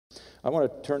I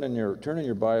want to turn in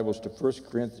your Bibles to 1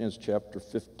 Corinthians chapter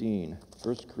 15.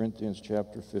 1 Corinthians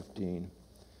chapter 15.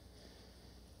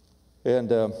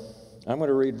 And I'm going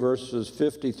to read verses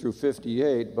 50 through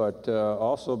 58, but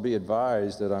also be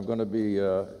advised that I'm going to be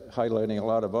highlighting a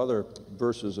lot of other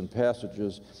verses and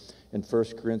passages in 1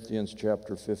 Corinthians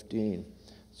chapter 15.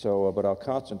 So, but I'll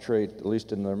concentrate, at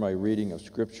least in my reading of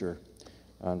Scripture,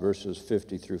 on verses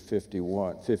 50 through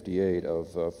 58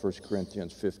 of 1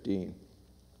 Corinthians 15.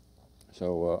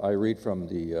 So I read from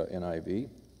the NIV.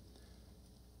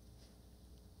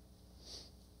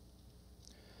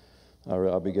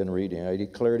 I'll begin reading. I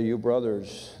declare to you,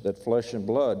 brothers, that flesh and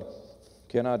blood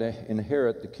cannot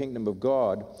inherit the kingdom of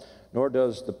God, nor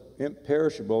does the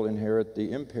imperishable inherit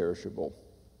the imperishable.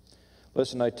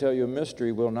 Listen, I tell you a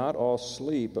mystery, we'll not all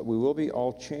sleep, but we will be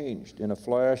all changed in a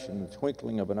flash, in the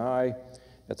twinkling of an eye,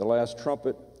 at the last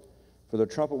trumpet. For the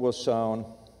trumpet will sound,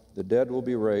 the dead will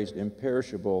be raised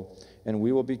imperishable, and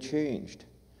we will be changed.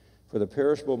 For the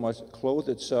perishable must clothe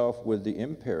itself with the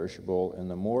imperishable,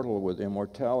 and the mortal with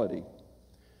immortality.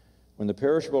 When the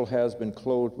perishable has been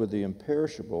clothed with the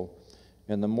imperishable,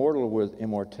 and the mortal with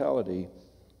immortality,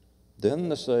 then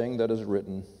the saying that is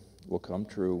written will come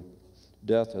true.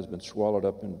 Death has been swallowed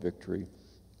up in victory.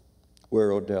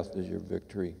 Where, O death, is your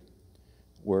victory?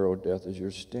 Where, O death, is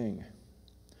your sting?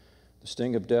 The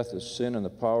sting of death is sin, and the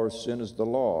power of sin is the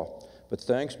law. But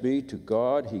thanks be to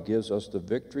God, He gives us the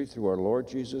victory through our Lord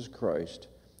Jesus Christ.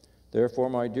 Therefore,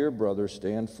 my dear brothers,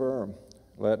 stand firm.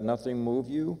 Let nothing move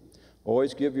you.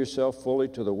 Always give yourself fully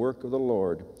to the work of the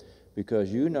Lord,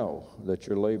 because you know that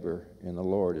your labor in the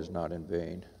Lord is not in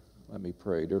vain. Let me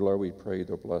pray. Dear Lord, we pray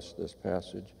to bless this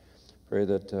passage. Pray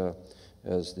that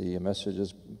as the message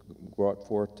is brought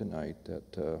forth tonight,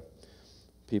 that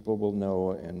people will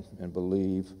know and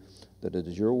believe that it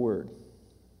is your word.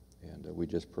 And we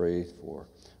just pray for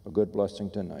a good blessing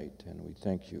tonight. And we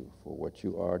thank you for what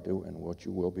you are doing and what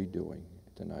you will be doing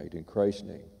tonight. In Christ's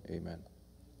name, amen.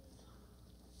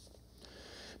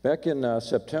 Back in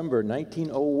September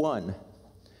 1901,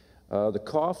 the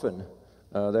coffin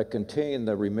that contained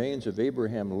the remains of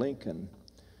Abraham Lincoln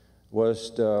was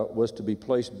to be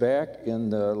placed back in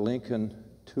the Lincoln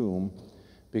tomb,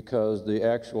 because the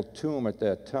actual tomb at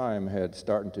that time had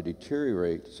started to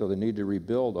deteriorate, so they needed to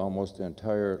rebuild almost the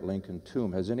entire Lincoln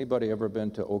tomb. Has anybody ever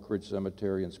been to Oak Ridge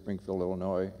Cemetery in Springfield,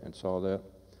 Illinois, and saw that?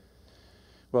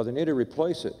 Well, they needed to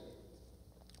replace it.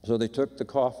 So they took the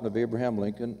coffin of Abraham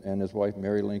Lincoln and his wife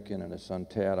Mary Lincoln and his son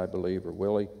Tad, I believe, or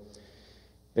Willie.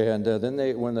 And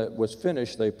then when it was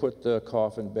finished, they put the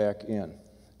coffin back in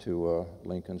to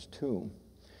Lincoln's tomb.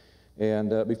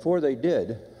 And before they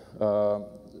did,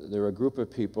 there were a group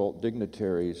of people,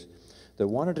 dignitaries, that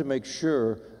wanted to make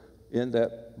sure in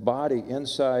that body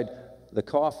inside the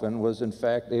coffin was in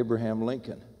fact Abraham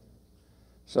Lincoln.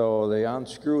 So they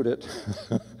unscrewed it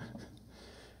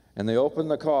and they opened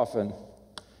the coffin,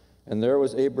 and there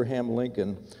was Abraham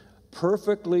Lincoln,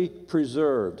 perfectly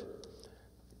preserved,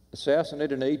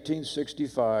 assassinated in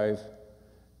 1865,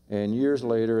 and years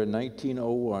later in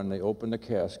 1901 they opened the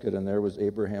casket and there was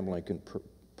Abraham Lincoln,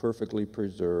 perfectly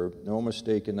preserved, no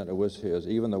mistaking that it was his.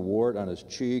 Even the wart on his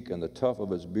cheek and the tuft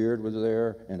of his beard was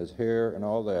there, and his hair and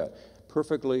all that,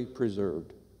 perfectly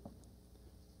preserved.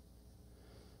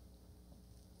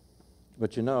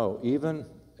 But you know, even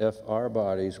if our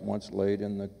bodies once laid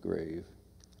in the grave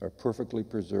are perfectly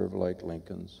preserved like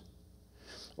Lincoln's,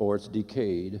 or it's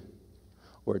decayed,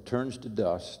 or it turns to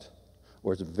dust,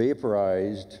 or it's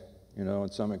vaporized, in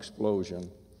some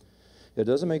explosion, it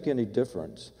doesn't make any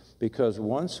difference. Because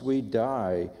once we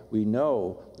die, we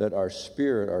know that our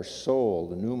spirit, our soul,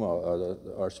 the pneuma,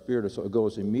 our spirit, it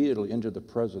goes immediately into the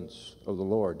presence of the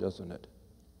Lord, doesn't it?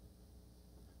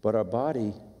 But our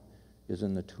body is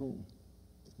in the tomb,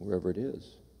 wherever it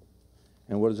is.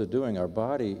 And what is it doing? Our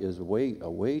body is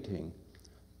awaiting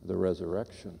the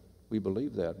resurrection. We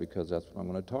believe that because that's what I'm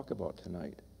going to talk about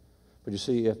tonight. But you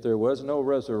see, if there was no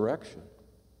resurrection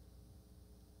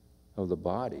of the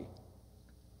body,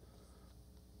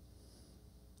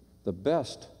 the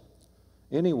best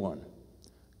anyone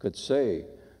could say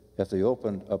if they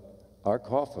opened up our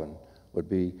coffin would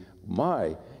be,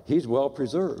 he's well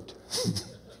preserved.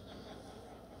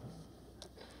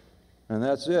 And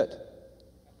that's it.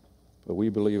 But we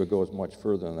believe it goes much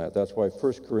further than that. That's why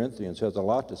 1 Corinthians has a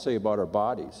lot to say about our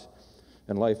bodies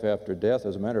and life after death.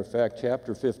 As a matter of fact,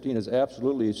 chapter 15 is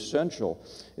absolutely essential.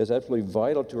 It's absolutely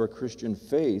vital to our Christian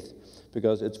faith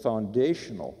because it's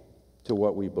foundational to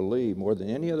what we believe. More than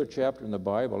any other chapter in the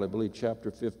Bible, I believe chapter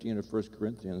 15 of 1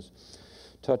 Corinthians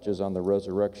touches on the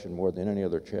resurrection more than any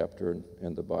other chapter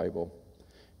in the Bible.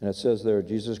 And it says there,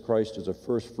 Jesus Christ is the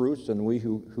first fruits, and we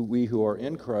who are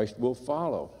in Christ will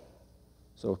follow.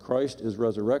 So Christ is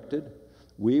resurrected.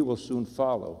 We will soon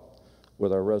follow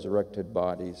with our resurrected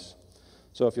bodies.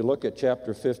 So if you look at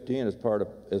chapter 15 as part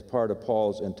of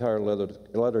Paul's entire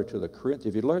letter to the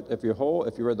Corinthians, if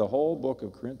you read the whole book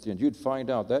of Corinthians, you'd find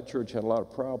out that church had a lot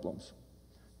of problems.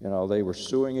 You know, they were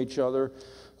suing each other.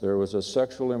 There was a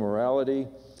sexual immorality.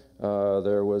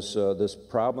 There was this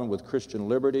problem with Christian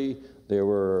liberty. They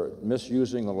were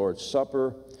misusing the Lord's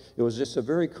Supper. It was just a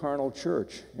very carnal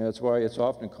church. And that's why it's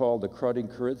often called the cruddy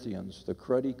Corinthians, the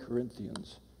cruddy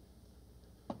Corinthians.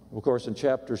 Of course, in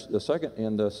the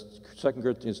Second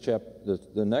Corinthians chapter,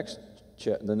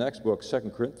 the next book, 2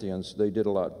 Corinthians, they did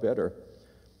a lot better.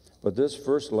 But this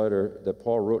first letter that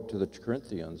Paul wrote to the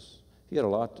Corinthians, he had a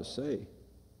lot to say.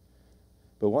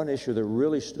 But one issue that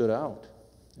really stood out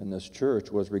in this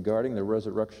church was regarding the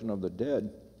resurrection of the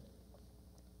dead,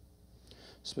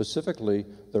 specifically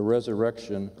the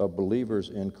resurrection of believers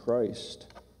in Christ.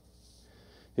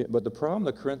 But the problem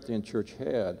the Corinthian church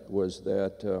had was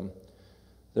that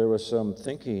there was some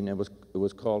thinking, it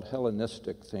was called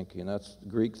Hellenistic thinking. That's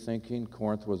Greek thinking.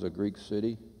 Corinth was a Greek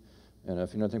city. And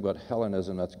if you know anything about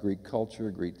Hellenism, that's Greek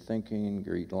culture, Greek thinking,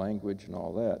 Greek language, and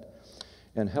all that.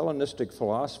 And Hellenistic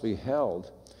philosophy held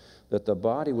that the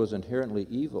body was inherently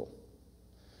evil,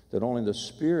 that only the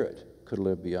spirit could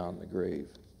live beyond the grave.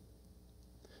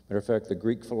 Matter of fact, the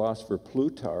Greek philosopher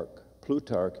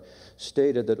Plutarch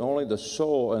stated that only the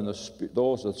soul and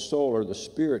those of the soul or the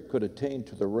spirit could attain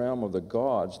to the realm of the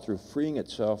gods through freeing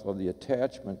itself of the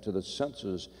attachment to the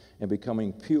senses and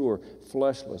becoming pure,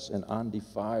 fleshless, and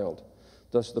undefiled.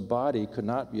 Thus, the body could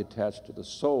not be attached to the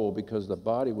soul because the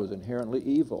body was inherently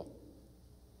evil.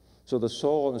 So the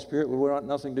soul and the spirit would want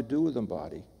nothing to do with the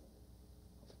body.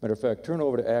 Matter of fact, turn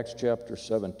over to Acts chapter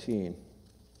 17.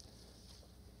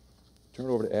 Turn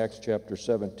over to Acts chapter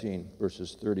 17,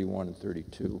 verses 31 and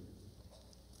 32.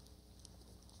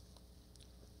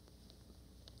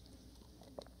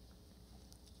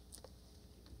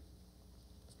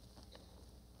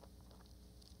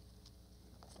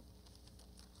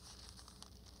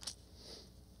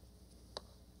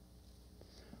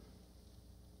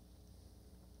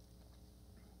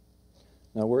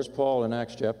 Now, where's Paul in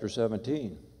Acts chapter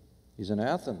 17? He's in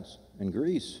Athens, in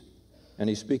Greece, and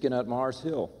he's speaking at Mars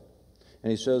Hill. And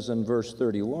he says in verse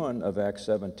 31 of Acts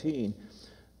 17,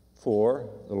 "For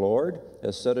the Lord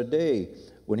has set a day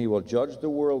when he will judge the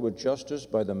world with justice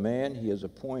by the man he has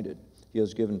appointed. He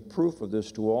has given proof of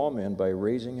this to all men by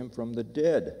raising him from the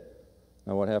dead."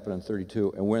 Now what happened in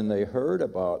 32? "And when they heard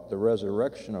about the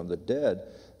resurrection of the dead,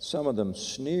 some of them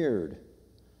sneered,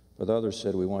 but others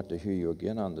said, 'We want to hear you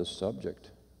again on this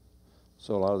subject.'"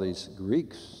 So a lot of these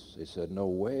Greeks, they said, "No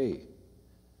way.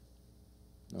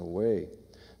 No way."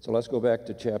 So let's go back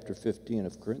to chapter 15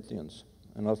 of Corinthians,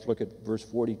 and let's look at verse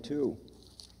 42.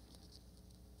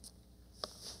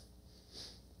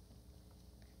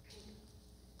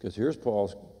 Because here's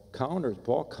Paul's counter.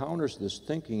 Paul counters this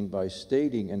thinking by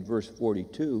stating in verse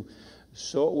 42,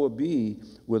 "So it will be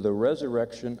with the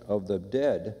resurrection of the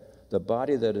dead. The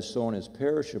body that is sown is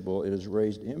perishable, it is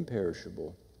raised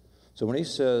imperishable." So when he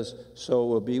says, "So it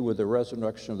will be with the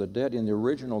resurrection of the dead," in the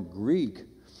original Greek,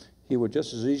 he would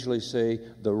just as easily say,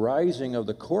 "the rising of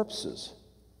the corpses."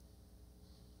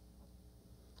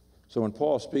 So when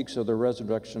Paul speaks of the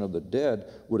resurrection of the dead,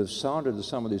 would have sounded to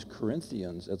some of these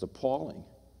Corinthians as appalling,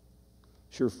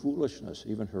 sheer foolishness,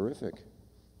 even horrific,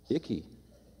 icky.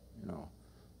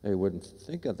 They wouldn't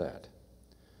think of that.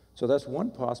 So that's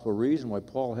one possible reason why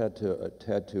Paul had to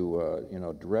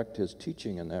direct his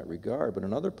teaching in that regard. But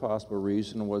another possible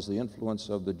reason was the influence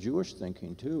of the Jewish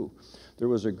thinking too. There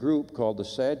was a group called the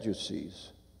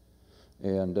Sadducees,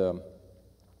 and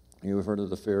you've heard of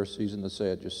the Pharisees and the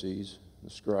Sadducees, the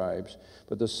scribes.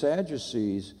 But the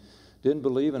Sadducees didn't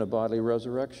believe in a bodily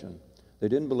resurrection. They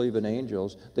didn't believe in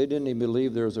angels. They didn't even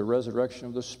believe there was a resurrection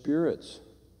of the spirits.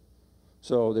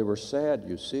 So they were sad,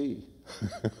 you see.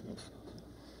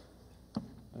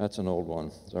 That's an old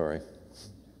one, sorry.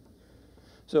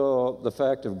 So the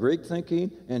fact of Greek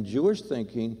thinking and Jewish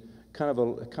thinking kind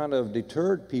of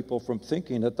deterred people from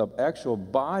thinking that the actual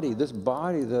body, this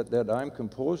body that I'm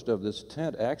composed of, this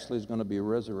tent, actually is going to be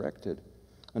resurrected.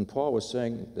 And Paul was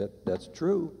saying that that's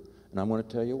true, and I'm going to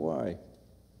tell you why.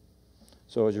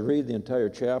 So as you read the entire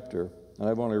chapter, and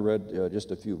I've only read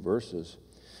just a few verses,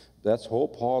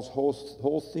 Paul's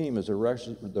whole theme is the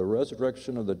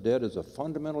resurrection of the dead is a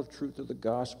fundamental truth of the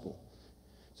gospel.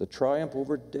 It's a triumph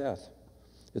over death.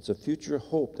 It's a future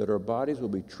hope that our bodies will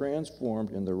be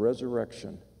transformed in the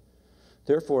resurrection.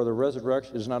 Therefore, the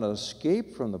resurrection is not an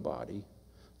escape from the body.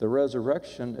 The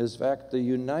resurrection is, in fact, the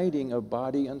uniting of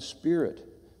body and spirit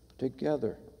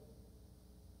together.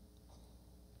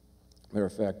 Matter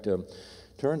of fact,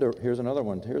 here's another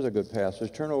one. Here's a good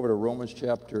passage. Turn over to Romans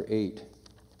chapter 8,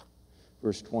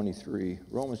 verse 23.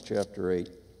 Romans chapter 8.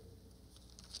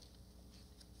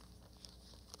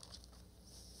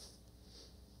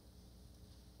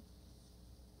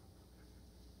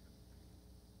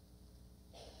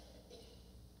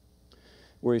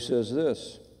 Where he says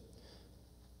this.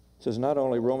 It says, not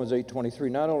only, Romans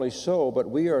 8:23, not only so, but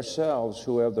we ourselves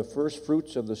who have the first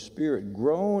fruits of the Spirit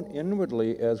groan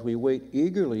inwardly as we wait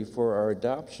eagerly for our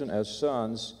adoption as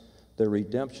sons, the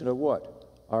redemption of what?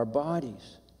 Our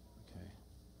bodies.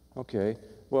 Okay.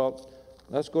 Well,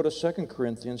 let's go to 2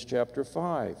 Corinthians chapter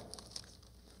 5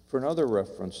 for another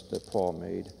reference that Paul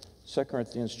made. 2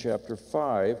 Corinthians chapter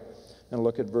 5, and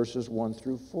look at verses 1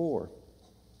 through 4.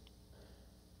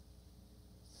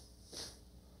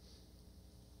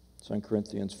 2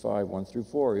 Corinthians 5, 1 through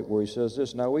 4, where he says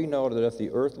this, now we know that if the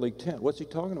earthly tent, what's he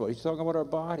talking about? He's talking about our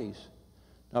bodies.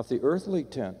 Now if the earthly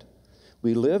tent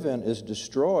we live in is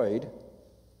destroyed,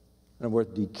 and where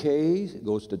it decays, it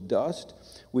goes to dust,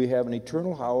 we have an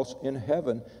eternal house in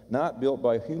heaven, not built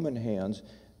by human hands.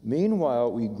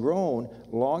 Meanwhile, we groan,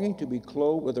 longing to be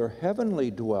clothed with our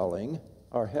heavenly dwelling,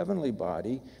 our heavenly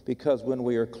body, because when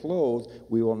we are clothed,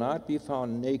 we will not be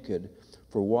found naked.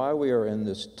 For while we are in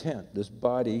this tent, this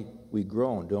body, we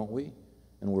groan, don't we?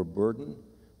 And we're burdened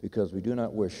because we do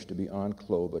not wish to be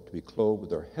unclothed, but to be clothed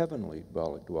with our heavenly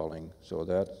dwelling, so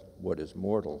that what is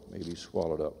mortal may be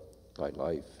swallowed up by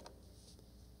life.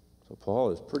 So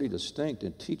Paul is pretty distinct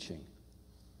in teaching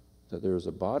that there is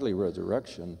a bodily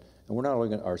resurrection, and we're not only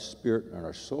going to our spirit and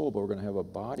our soul, but we're going to have a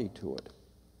body to it.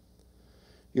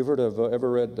 You've ever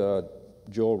read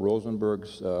Joel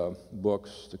Rosenberg's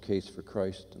books, The Case for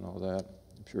Christ and all that?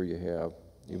 I'm sure you have,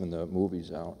 even the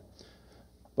movie's out.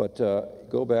 But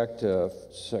go back to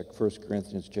 1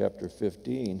 Corinthians chapter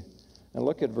 15 and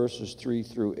look at verses 3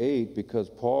 through 8, because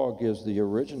Paul gives the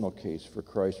original case for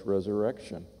Christ's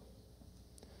resurrection.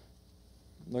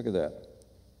 Look at that.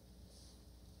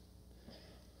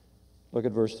 Look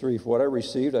at verse 3. For what I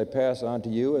received, I pass on to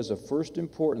you as of first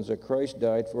importance, that Christ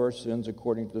died for our sins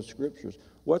according to the Scriptures.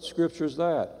 What Scripture is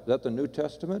that? Is that the New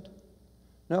Testament?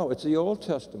 No, it's the Old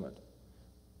Testament.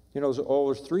 You know,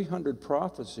 there's 300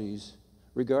 prophecies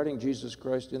regarding Jesus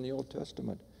Christ in the Old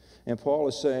Testament. And Paul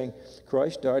is saying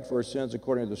Christ died for our sins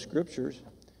according to the Scriptures,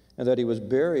 and that he was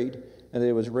buried, and that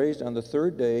he was raised on the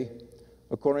third day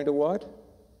according to what?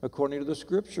 According to the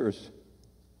Scriptures.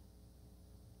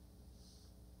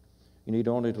 You need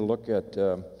only to look at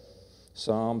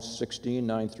Psalms 16,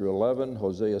 9 through 11,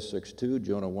 Hosea 6, 2,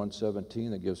 Jonah 1,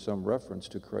 17, that gives some reference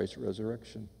to Christ's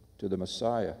resurrection, to the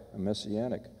Messiah, a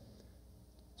Messianic.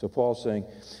 So Paul's saying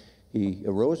he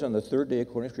arose on the third day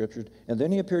according to Scriptures, and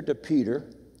then he appeared to Peter,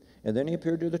 and then he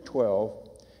appeared to the 12,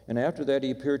 and after that he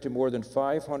appeared to more than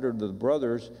 500 of the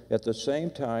brothers at the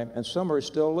same time, and some are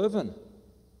still living.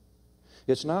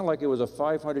 It's not like it was a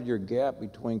 500-year gap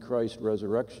between Christ's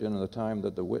resurrection and the time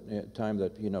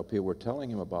that people were telling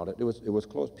him about it. It was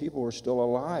close. People were still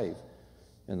alive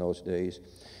in those days.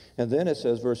 And then it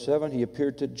says, verse 7, he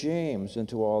appeared to James and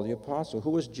to all the apostles. Who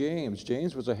was James?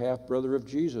 James was a half-brother of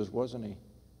Jesus, wasn't he?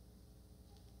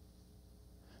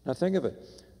 Now think of it.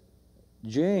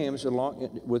 James,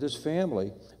 along with his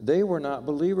family, they were not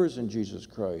believers in Jesus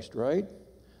Christ, right?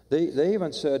 They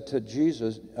even said to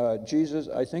Jesus, Jesus,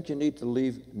 I think you need to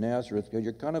leave Nazareth because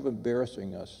you're kind of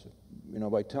embarrassing us,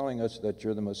 by telling us that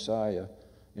you're the Messiah.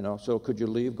 So could you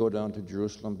leave, go down to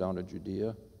Jerusalem, down to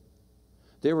Judea?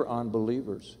 They were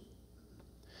unbelievers.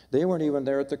 They weren't even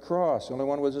there at the cross. The only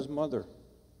one was his mother.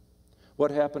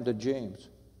 What happened to James?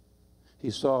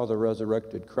 He saw the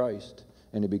resurrected Christ,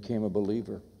 and he became a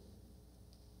believer.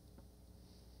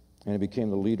 And he became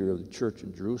the leader of the church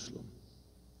in Jerusalem.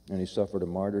 And he suffered a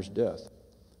martyr's death.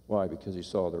 Why? Because he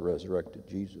saw the resurrected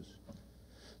Jesus.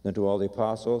 Then to all the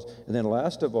apostles. And then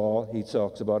last of all, he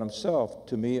talks about himself.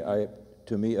 To me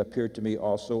appeared to me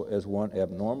also as one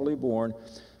abnormally born.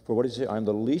 For what does he say? I'm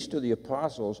the least of the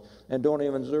apostles and don't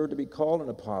even deserve to be called an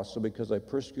apostle because I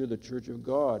persecuted the church of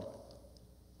God.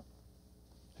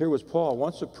 Here was Paul,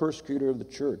 once a persecutor of the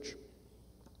church.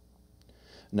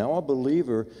 Now a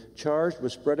believer charged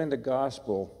with spreading the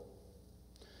gospel.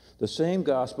 The same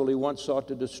gospel he once sought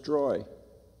to destroy.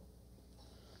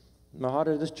 Now, how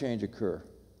did this change occur?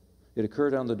 It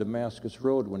occurred on the Damascus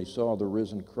Road when he saw the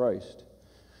risen Christ.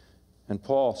 And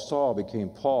Saul became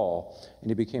Paul, and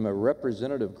he became a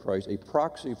representative of Christ, a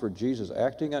proxy for Jesus,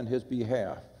 acting on his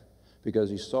behalf,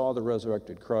 because he saw the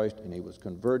resurrected Christ, and he was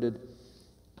converted,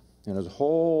 And his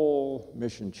whole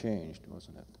mission changed,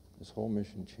 wasn't it? His whole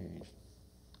mission changed.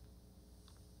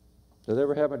 Does that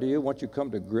ever happen to you? Once you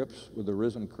come to grips with the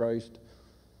risen Christ,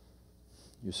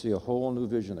 you see a whole new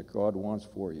vision that God wants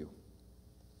for you.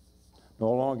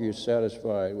 No longer are you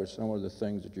satisfied with some of the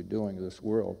things that you're doing in this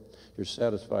world. You're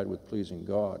satisfied with pleasing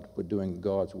God, with doing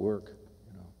God's work.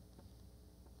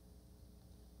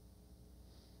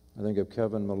 I think of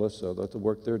Kevin and Melissa, that's the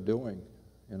work they're doing,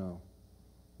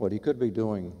 what he could be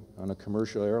doing on a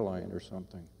commercial airline or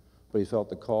something. But he felt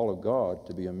the call of God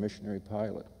to be a missionary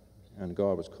pilot, and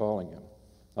God was calling him.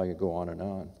 I could go on and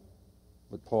on.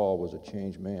 But Paul was a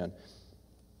changed man.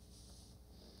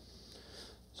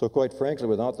 So quite frankly,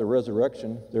 without the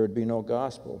resurrection, there would be no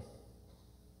gospel.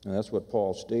 And that's what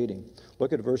Paul's stating.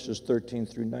 Look at verses 13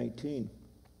 through 19.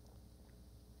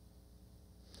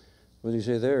 What does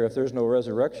he say there? If there's no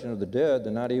resurrection of the dead,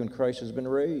 then not even Christ has been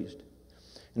raised.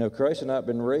 And if Christ has not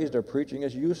been raised, our preaching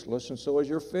is useless, and so is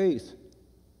your faith.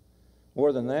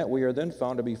 More than that, we are then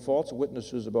found to be false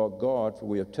witnesses about God, for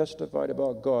we have testified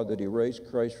about God that he raised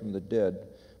Christ from the dead,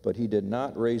 but he did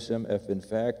not raise him if in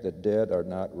fact the dead are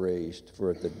not raised. For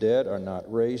if the dead are not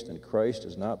raised, then Christ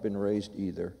has not been raised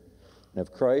either. And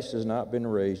if Christ has not been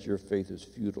raised, your faith is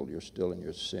futile. You're still in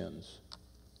your sins.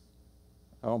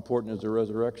 How important is the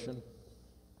resurrection?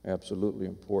 Absolutely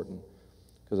important.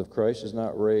 Because if Christ is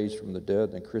not raised from the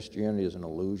dead, then Christianity is an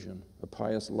illusion, a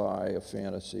pious lie, a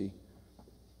fantasy.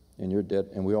 And you're dead,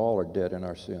 and we all are dead in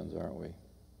our sins, aren't we?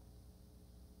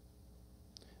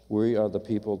 We are the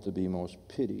people to be most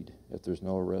pitied if there's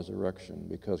no resurrection,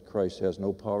 because Christ has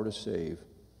no power to save.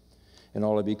 And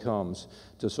all it becomes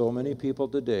to so many people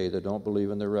today that don't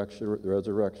believe in the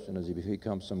resurrection is he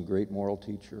becomes some great moral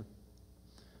teacher.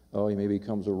 Oh, he maybe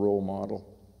becomes a role model.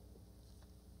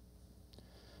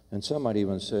 And some might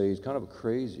even say he's kind of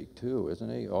crazy too, isn't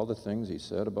he? All the things he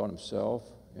said about himself,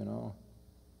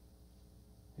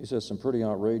 He says some pretty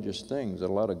outrageous things that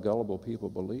a lot of gullible people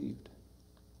believed.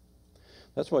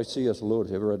 That's why C.S. Lewis,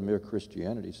 have you ever read Mere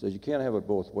Christianity, says you can't have it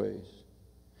both ways.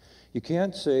 You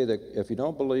can't say that if you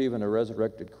don't believe in a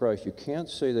resurrected Christ, you can't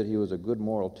say that he was a good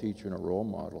moral teacher and a role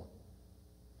model.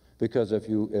 Because if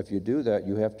you do that,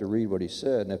 you have to read what he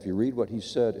said. And if you read what he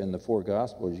said in the four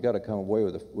Gospels, you've got to come away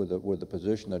with the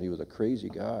position that he was a crazy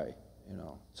guy.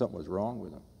 Something was wrong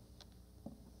with him.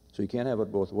 So you can't have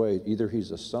it both ways. Either he's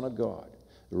the Son of God,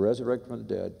 the resurrected from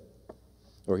the dead,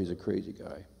 or he's a crazy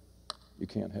guy. You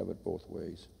can't have it both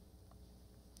ways.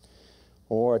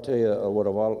 Or I tell you what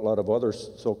a lot of other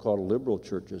so-called liberal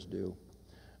churches do.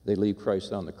 They leave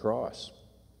Christ on the cross.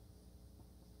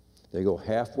 They go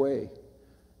halfway,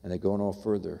 and they go no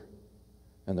further,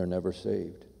 and they're never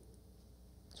saved.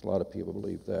 A lot of people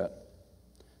believe that.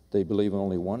 They believe in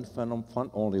only one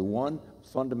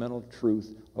fundamental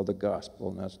truth of the gospel,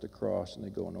 and that's the cross, and they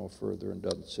go no further and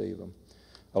doesn't save them.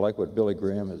 I like what Billy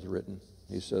Graham has written.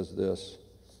 He says this: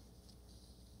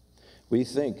 we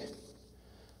think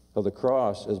of the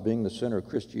cross as being the center of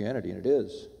Christianity, and it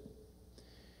is.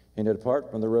 And yet,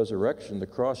 apart from the resurrection, the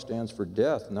cross stands for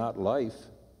death, not life.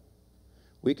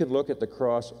 We can look at the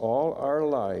cross all our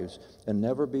lives and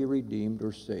never be redeemed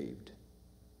or saved.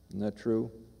 Isn't that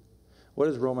true? What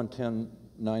does Romans 9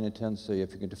 and 10 say?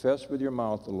 If you confess with your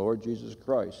mouth the Lord Jesus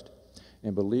Christ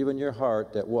and believe in your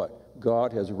heart that what?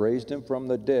 God has raised him from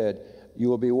the dead, you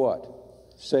will be what?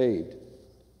 Saved.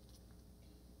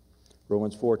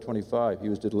 Romans 4:25, he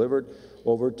was delivered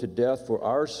over to death for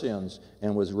our sins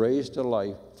and was raised to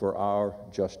life for our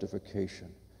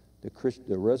justification.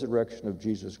 The resurrection of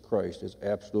Jesus Christ is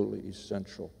absolutely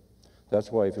essential.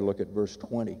 That's why if you look at verse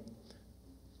 20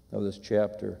 of this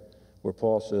chapter, where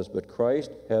Paul says, but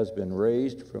Christ has been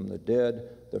raised from the dead,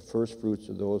 the first fruits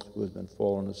of those who have been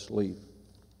fallen asleep.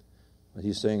 What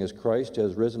he's saying is Christ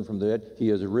has risen from the dead. He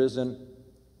has risen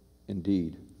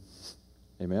indeed.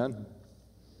 Amen?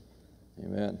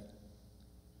 Amen.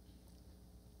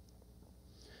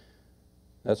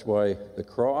 That's why the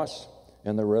cross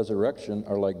and the resurrection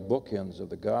are like bookends of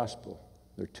the gospel.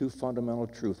 They're two fundamental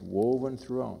truths woven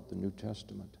throughout the New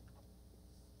Testament.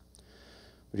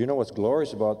 But you know what's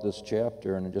glorious about this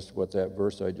chapter, and just what that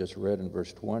verse I just read in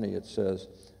verse 20, it says,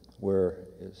 where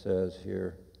it says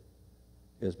here,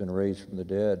 has been raised from the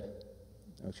dead.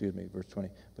 Verse 20.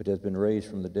 But has been raised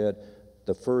from the dead,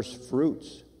 the first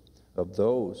fruits of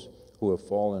those who have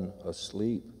fallen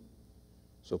asleep.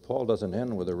 So Paul doesn't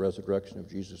end with the resurrection of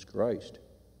Jesus Christ.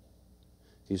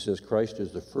 He says Christ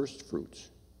is the first fruits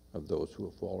of those who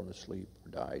have fallen asleep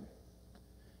or died.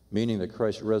 Meaning that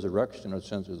Christ's resurrection, in a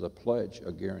sense, is a pledge,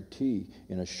 a guarantee,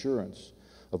 an assurance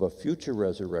of a future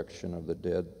resurrection of the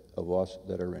dead of us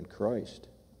that are in Christ.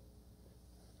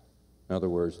 In other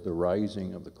words, the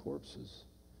rising of the corpses.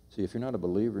 See, if you're not a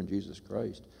believer in Jesus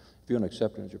Christ, if you don't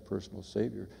accept him as your personal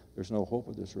Savior, there's no hope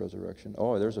of this resurrection.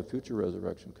 Oh, there's a future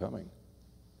resurrection coming,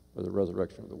 or the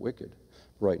resurrection of the wicked.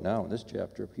 Right now, in this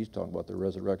chapter, he's talking about the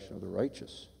resurrection of the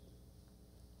righteous.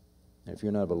 And if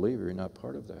you're not a believer, you're not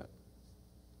part of that.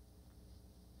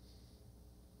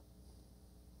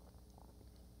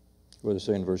 What does it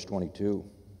say in verse 22?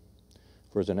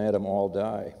 For as in Adam all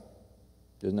die.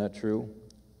 Isn't that true?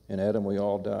 In Adam we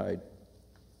all died.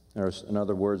 In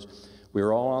other words, we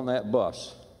were all on that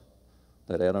bus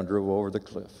that Adam drove over the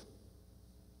cliff.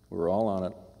 We were all on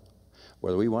it.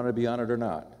 Whether we wanted to be on it or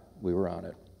not, we were on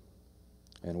it.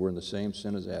 And we're in the same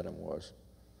sin as Adam was.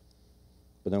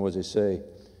 But then what does he say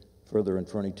further in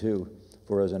 22?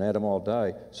 For as in Adam all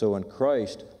die, so in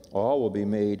Christ all will be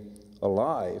made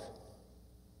alive.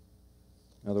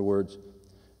 In other words,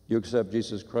 you accept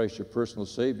Jesus Christ, your personal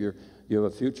Savior, you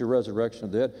have a future resurrection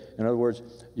of the dead. In other words,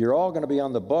 you're all going to be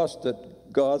on the bus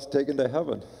that God's taken to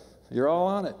heaven. You're all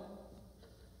on it.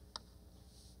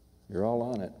 You're all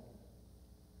on it.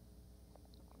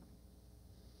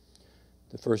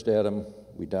 The first Adam,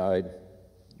 we died.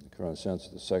 In the current sense,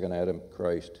 the second Adam,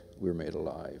 Christ, we were made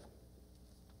alive.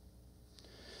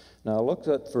 Now look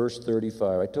at verse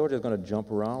 35. I told you I was going to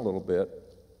jump around a little bit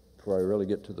before I really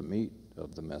get to the meat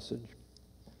of the message.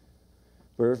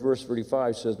 Verse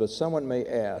 35 says, but someone may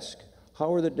ask,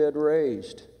 how are the dead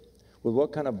raised? With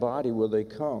what kind of body will they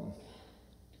come?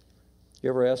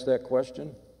 You ever ask that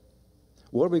question?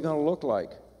 What are we going to look like?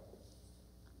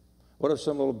 What if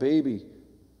some little baby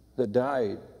that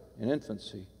died in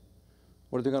infancy,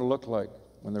 what are they going to look like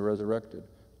when they're resurrected?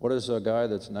 What is a guy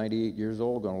that's 98 years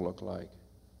old going to look like?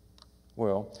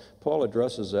 Well, Paul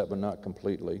addresses that, but not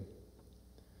completely.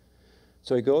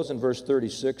 So he goes in verse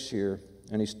 36 here,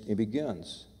 and he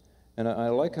begins. And I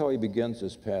like how he begins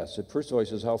this passage. First of all, he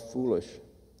says, how foolish.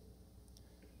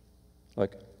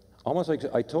 Like, almost like,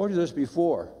 I told you this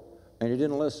before, and you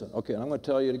didn't listen. Okay, and I'm going to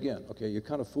tell you it again. Okay, you're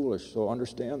kind of foolish, so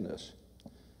understand this.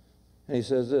 And he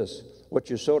says this, what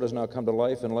you sow does not come to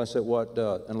life unless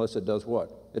it does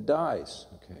what? It dies.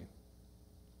 Okay.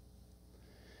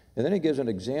 And then he gives an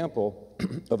example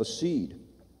of a seed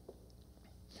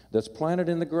that's planted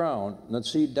in the ground, and that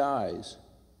seed dies.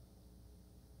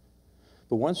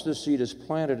 But once the seed is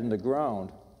planted in the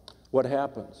ground, what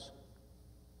happens?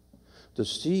 The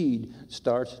seed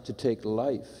starts to take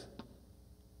life.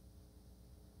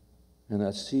 And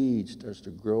that seed starts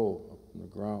to grow up in the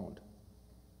ground.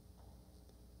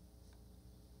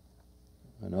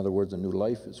 In other words, a new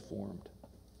life is formed.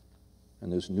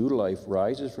 And this new life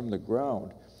rises from the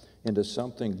ground into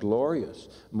something glorious,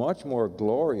 much more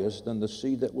glorious than the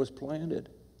seed that was planted.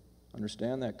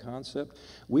 Understand that concept?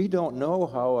 We don't know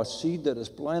how a seed that is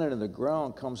planted in the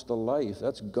ground comes to life.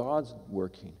 That's God's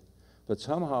working. But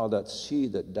somehow that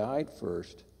seed that died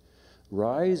first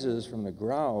rises from the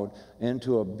ground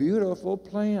into a beautiful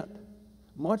plant,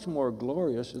 much more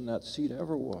glorious than that seed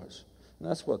ever was. And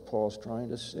that's what Paul's trying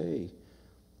to say.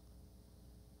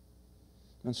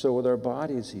 And so with our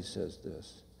bodies, he says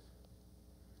this.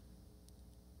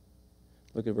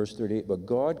 Look at verse 38. But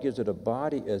God gives it a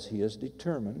body as he has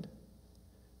determined,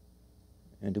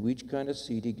 and to each kind of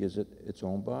seed he gives it its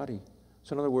own body.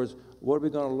 So in other words, what are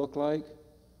we going to look like?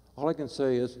 All I can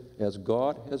say is, as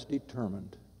God has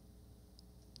determined.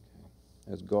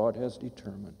 Okay. As God has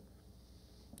determined.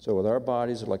 So with our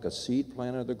bodies, like a seed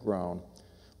planted in the ground,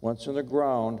 once in the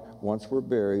ground, once we're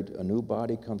buried, a new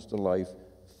body comes to life,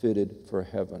 fitted for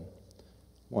heaven.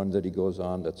 One that he goes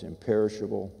on that's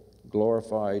imperishable,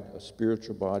 glorified, a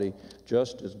spiritual body,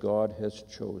 just as God has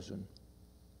chosen.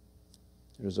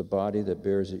 It is a body that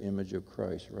bears the image of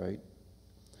Christ, right?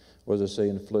 What does it say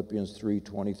in Philippians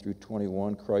 3:20 through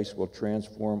 21? Christ will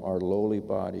transform our lowly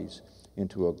bodies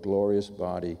into a glorious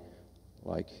body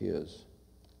like his.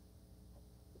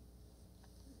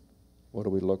 What do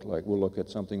we look like? We'll look at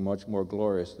something much more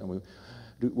glorious than we...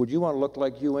 Would you want to look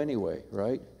like you anyway,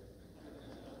 right?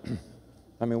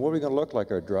 I mean, what are we going to look like?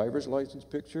 Our driver's license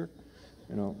picture?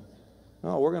 You know?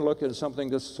 No, we're going to look at something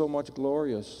that's so much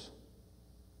glorious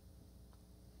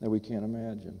that we can't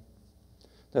imagine.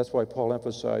 That's why Paul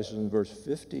emphasizes in verse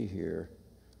 50 here,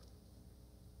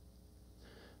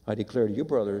 I declare to you,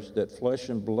 brothers, that flesh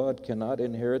and blood cannot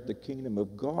inherit the kingdom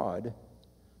of God.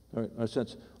 In a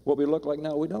sense, what we look like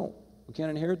now, we don't. We can't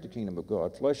inherit the kingdom of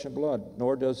God, flesh and blood,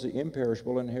 nor does the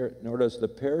perishable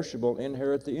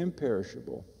inherit the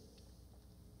imperishable.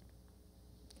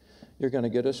 You're going to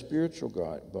get a spiritual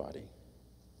body.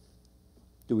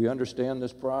 Do we understand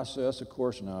this process? Of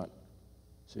course not.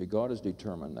 See, God has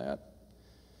determined that.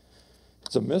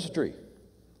 It's a mystery.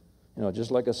 You know,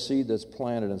 just like a seed that's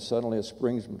planted and suddenly it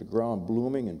springs from the ground,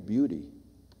 blooming in beauty,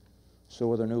 so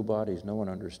with our new bodies, no one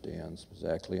understands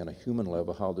exactly on a human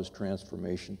level how this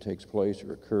transformation takes place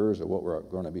or occurs or what we're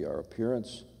going to be our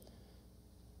appearance.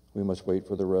 We must wait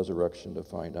for the resurrection to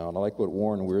find out. I like what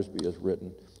Warren Wiersbe has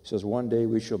written. He says, one day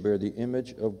we shall bear the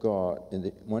image of God,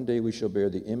 one day we shall bear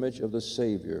the image of the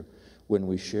Savior when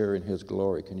we share in his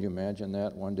glory. Can you imagine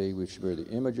that? One day we shall bear the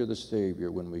image of the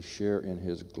Savior when we share in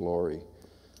his glory.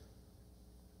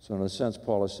 So in a sense,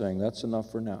 Paul is saying that's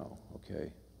enough for now,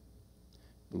 okay?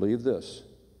 Believe this.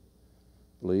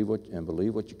 Believe what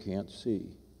you can't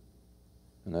see.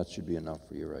 And that should be enough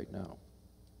for you right now.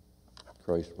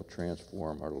 Christ will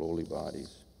transform our lowly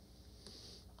bodies.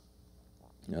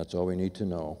 And that's all we need to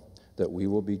know, that we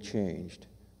will be changed.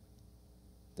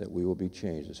 That we will be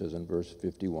changed. It says in verse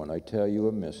 51, I tell you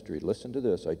a mystery. Listen to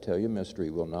this. I tell you a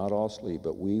mystery. We'll not all sleep,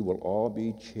 but we will all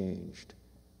be changed.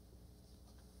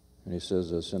 And he says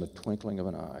this, in a twinkling of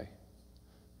an eye,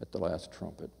 at the last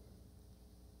trumpet.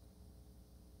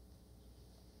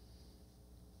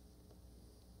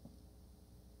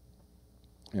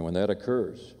 And when that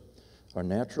occurs, our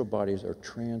natural bodies are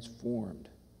transformed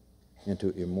into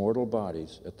immortal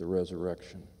bodies at the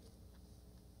resurrection.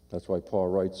 That's why Paul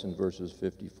writes in verses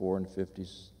 54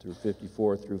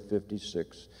 through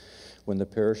 56, when the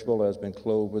perishable has been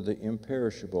clothed with the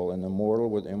imperishable and the mortal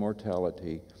with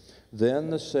immortality, then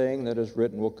the saying that is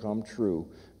written will come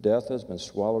true. Death has been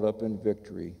swallowed up in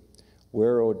victory.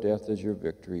 Where, O death, is your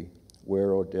victory?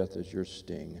 Where, O death, is your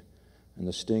sting? And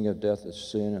the sting of death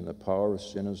is sin, and the power of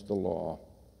sin is the law.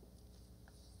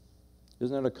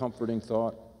 Isn't that a comforting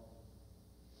thought?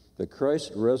 That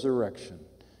Christ's resurrection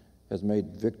has made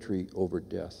victory over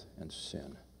death and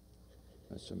sin.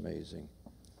 That's amazing.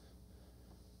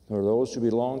 For those who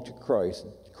belong to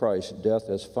Christ, death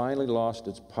has finally lost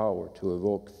its power to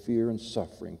evoke fear and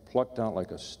suffering, plucked out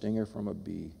like a stinger from a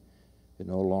bee. It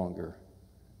no longer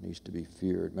needs to be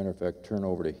feared. Matter of fact, turn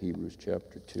over to Hebrews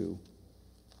chapter 2.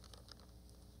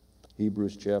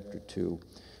 Hebrews chapter 2.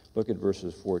 Look at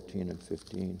verses 14 and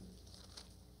 15.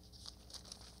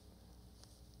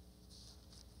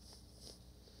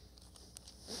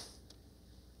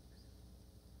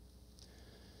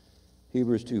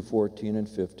 Hebrews 2, 14 and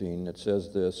 15, it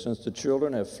says this, since the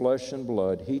children have flesh and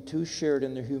blood, he too shared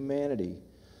in their humanity,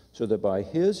 so that by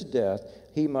his death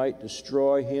he might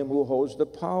destroy him who holds the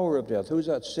power of death. Who's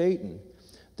that? Satan.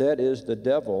 That is the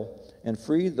devil, and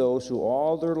free those who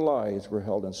all their lives were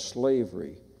held in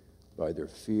slavery by their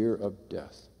fear of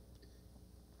death.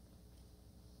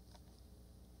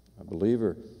 A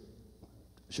believer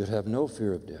should have no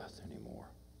fear of death anymore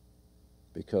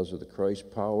because of the Christ's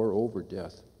power over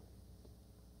death.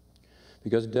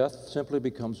 Because death simply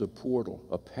becomes a portal,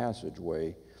 a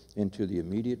passageway into the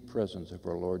immediate presence of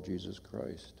our Lord Jesus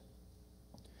Christ.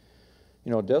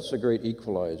 You know, death's a great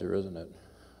equalizer, isn't it?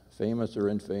 Famous or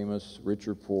infamous, rich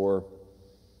or poor,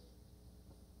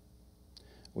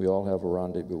 we all have a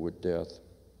rendezvous with death.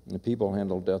 And people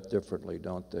handle death differently,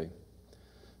 don't they?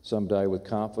 Some die with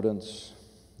confidence,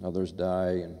 others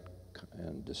die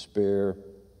in despair.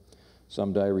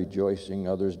 Some die rejoicing,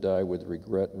 others die with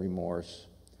regret and remorse.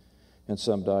 And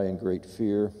some die in great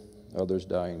fear, others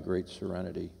die in great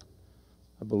serenity.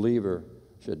 A believer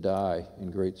should die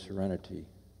in great serenity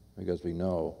because we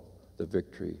know the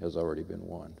victory has already been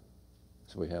won.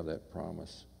 So we have that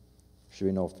promise. There should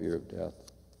be no fear of death.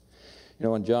 You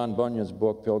know, in John Bunyan's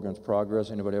book, Pilgrim's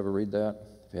Progress, anybody ever read that?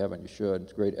 If you haven't, you should.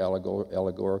 It's a great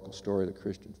allegorical story of the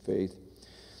Christian faith.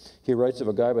 He writes of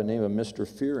a guy by the name of Mr.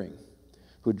 Fearing,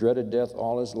 who dreaded death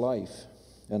all his life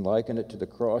and likened it to the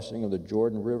crossing of the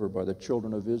Jordan River by the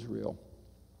children of Israel.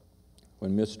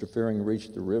 When Mr. Fearing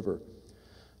reached the river,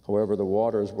 however, the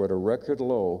waters were at a record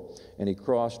low, and he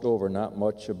crossed over not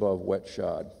much above wet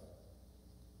shod,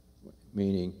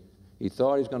 meaning he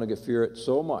thought he was going to fear it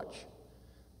so much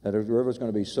that the river was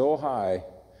going to be so high,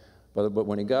 but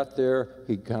when he got there,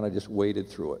 he kind of just waded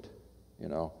through it, you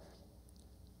know.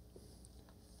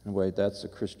 Anyway, that's the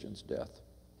Christian's death.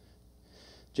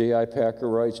 J.I. Packer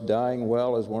writes, dying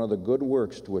well is one of the good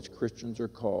works to which Christians are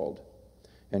called,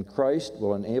 and Christ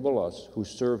will enable us who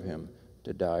serve him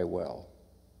to die well.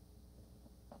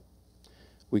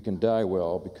 We can die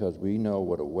well because we know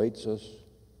what awaits us,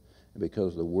 and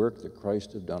because of the work that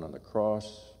Christ has done on the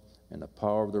cross and the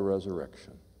power of the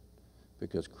resurrection.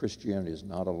 Because Christianity is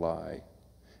not a lie,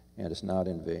 and it's not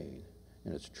in vain,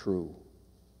 and it's true.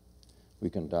 We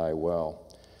can die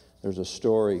well. There's a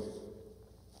story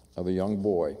of a young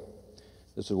boy.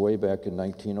 This is way back in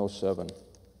 1907.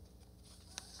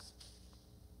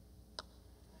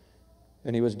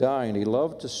 And he was dying. He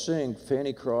loved to sing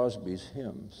Fanny Crosby's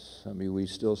hymns. I mean, we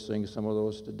still sing some of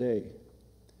those today.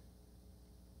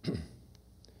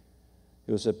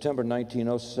 It was September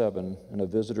 1907, and a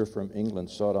visitor from England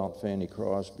sought out Fanny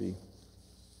Crosby.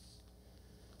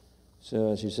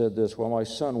 So she said this, "While my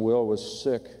son Will was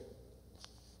sick,"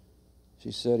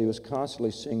 she said, "he was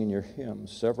constantly singing your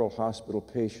hymns. Several hospital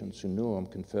patients who knew him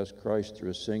confessed Christ through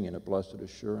his singing of Blessed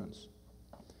Assurance.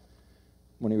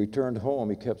 When he returned home,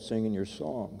 he kept singing your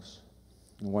songs.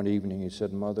 And one evening he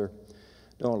said, 'Mother,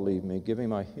 don't leave me. Give me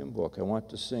my hymn book. I want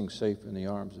to sing Safe in the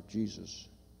Arms of Jesus.'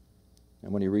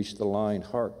 And when he reached the line,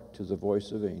 'Hark to the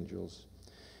voice of angels,'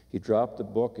 he dropped the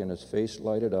book and his face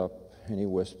lighted up, and he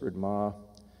whispered, 'Ma,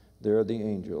 there are the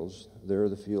angels. There are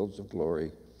the fields of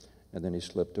glory.' And then he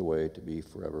slipped away to be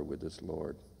forever with his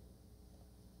Lord."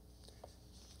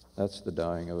 That's the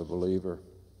dying of a believer.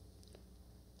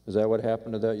 Is that what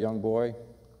happened to that young boy?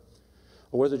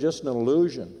 Or was it just an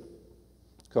illusion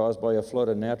caused by a flood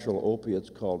of natural opiates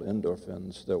called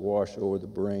endorphins that wash over the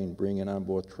brain, bringing on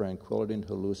both tranquility and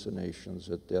hallucinations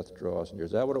as death draws near?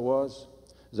 Is that what it was?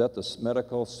 Is that the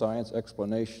medical science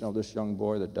explanation of this young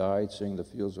boy that died, seeing the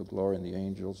fields of glory and the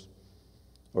angels?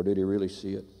 Or did he really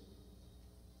see it?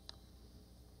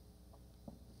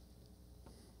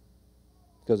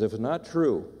 Because if it's not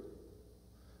true,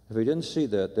 if he didn't see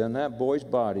that, then that boy's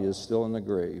body is still in the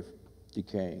grave,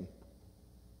 decaying.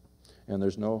 And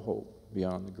there's no hope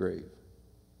beyond the grave.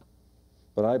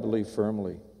 But I believe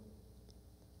firmly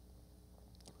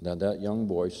that that young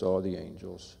boy saw the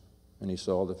angels, and he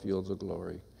saw the fields of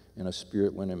glory, and a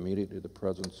spirit went immediately to the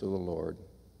presence of the Lord.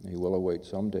 And he will await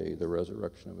someday the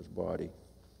resurrection of his body.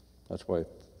 That's why a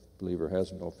believer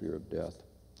has no fear of death.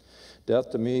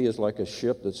 Death to me is like a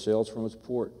ship that sails from its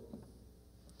port.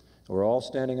 We're all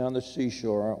standing on the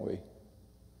seashore, aren't we?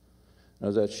 And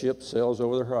as that ship sails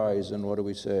over the horizon, what do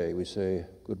we say? We say,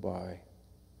 "Goodbye.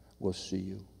 We'll see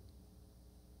you.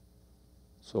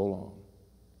 So long."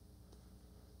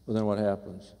 But then what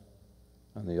happens?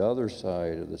 On the other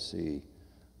side of the sea,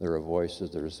 there are voices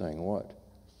that are saying what?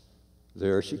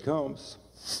 "There she comes.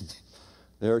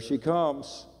 There she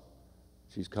comes.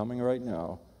 She's coming right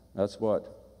now." That's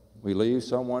what? We leave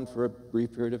someone for a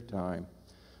brief period of time.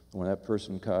 When that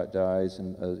person dies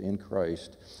in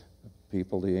Christ,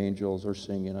 people, the angels are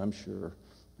singing, I'm sure,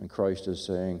 and Christ is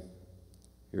saying,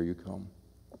 "Here you come."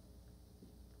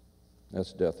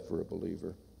 That's death for a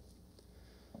believer.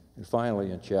 And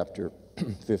finally, in chapter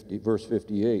 50, verse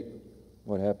 58,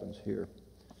 what happens here?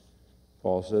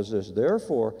 Paul says this,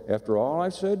 "Therefore, after all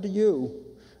I've said to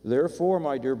you, therefore,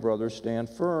 my dear brothers, stand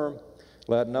firm.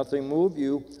 Let nothing move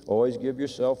you. Always give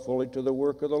yourself fully to the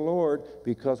work of the Lord,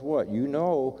 because what? You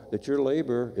know that your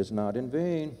labor is not in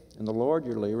vain. In the Lord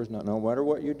your labor is not. No matter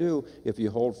what you do, if you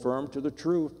hold firm to the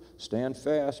truth, stand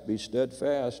fast, be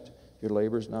steadfast, your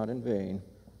labor is not in vain."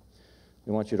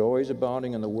 We want you to always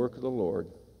abounding in the work of the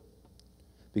Lord,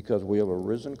 because we have a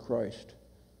risen Christ,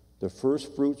 the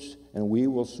first fruits, and we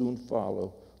will soon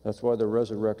follow. That's why the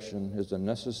resurrection is a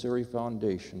necessary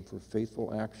foundation for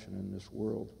faithful action in this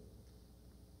world.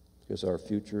 Because our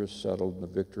future is settled and the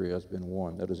victory has been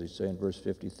won. That is, he say in verse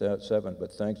 57,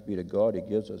 "But thanks be to God, he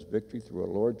gives us victory through our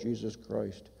Lord Jesus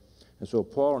Christ." And so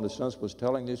Paul, in a sense, was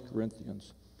telling these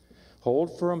Corinthians,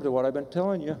 hold firm to what I've been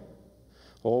telling you.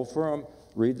 Hold firm.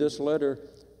 Read this letter.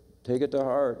 Take it to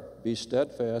heart. Be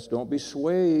steadfast. Don't be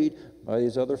swayed by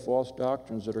these other false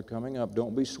doctrines that are coming up.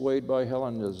 Don't be swayed by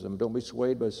Hellenism. Don't be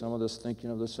swayed by some of this thinking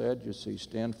of the Sadducees.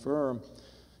 Stand firm.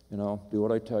 Do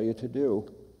what I tell you to do.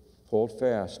 Hold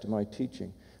fast to my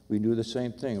teaching. We do the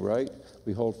same thing, right?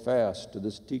 We hold fast to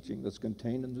this teaching that's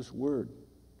contained in this word.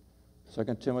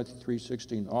 2 Timothy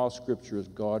 3:16, all Scripture is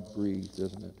God-breathed,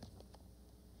 isn't it?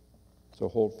 So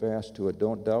hold fast to it.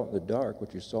 Don't doubt in the dark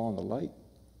what you saw in the light.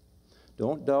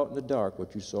 Don't doubt in the dark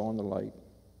what you saw in the light.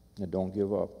 And don't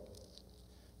give up.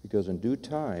 Because in due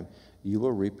time, you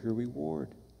will reap your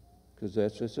reward. Because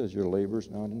that's what it says, your labor is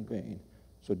not in vain.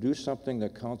 So do something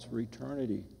that counts for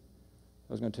eternity.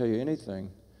 I was going to tell you anything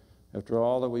after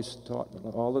all that we taught,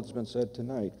 all that's been said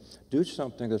tonight. Do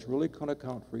something that's really going to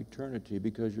count for eternity,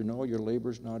 because you know your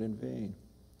labor's not in vain.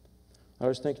 I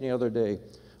was thinking the other day,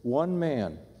 one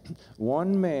man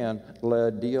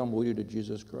led D.L. Moody to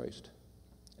Jesus Christ.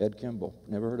 Ed Kimball.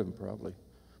 Never heard of him probably.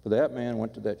 But that man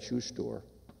went to that shoe store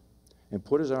and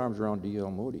put his arms around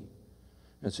D.L. Moody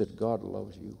and said, "God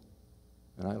loves you,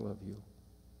 and I love you,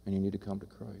 and you need to come to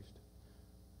Christ."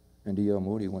 And D.L.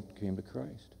 Moody came to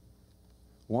Christ.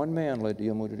 One man led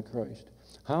D.L. Moody to Christ.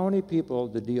 How many people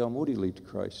did D.L. Moody lead to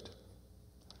Christ?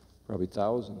 Probably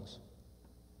thousands.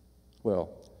 Well,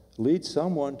 lead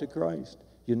someone to Christ.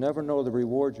 You never know the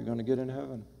rewards you're going to get in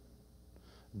heaven.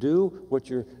 Do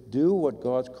what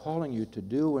God's calling you to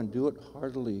do, and do it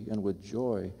heartily and with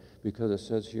joy, because it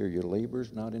says here, your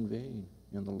labor's not in vain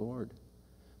in the Lord.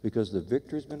 Because the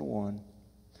victory's been won.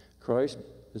 Christ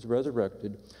is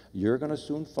resurrected. You're going to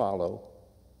soon follow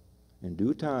in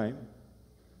due time.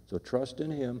 So trust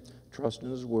in him, trust in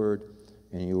his word,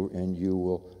 and you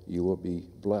will be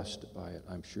blessed by it.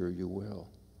 I'm sure you will.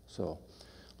 So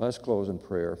let's close in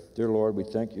prayer. Dear Lord, we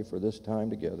thank you for this time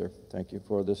together. Thank you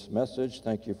for this message.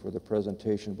 Thank you for the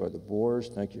presentation by the boys.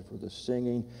 Thank you for the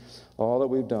singing, all that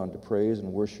we've done to praise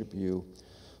and worship you.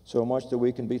 So much that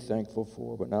we can be thankful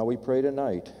for. But now we pray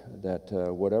tonight that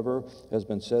whatever has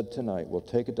been said tonight, we'll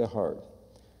take it to heart.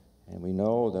 And we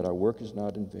know that our work is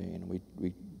not in vain.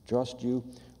 We trust you.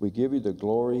 We give you the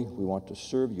glory. We want to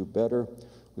serve you better.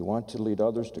 We want to lead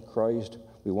others to Christ.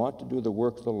 We want to do the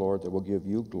work of the Lord that will give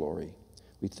you glory.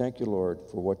 We thank you, Lord,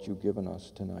 for what you've given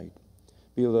us tonight.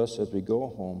 Be with us as we go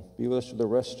home. Be with us for the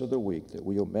rest of the week, that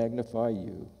we will magnify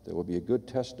you. There will be a good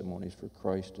testimonies for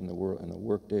Christ in the world, in the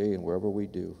workday, and wherever we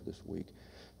do this week.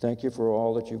 Thank you for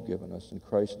all that you've given us. In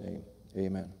Christ's name,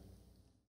 amen.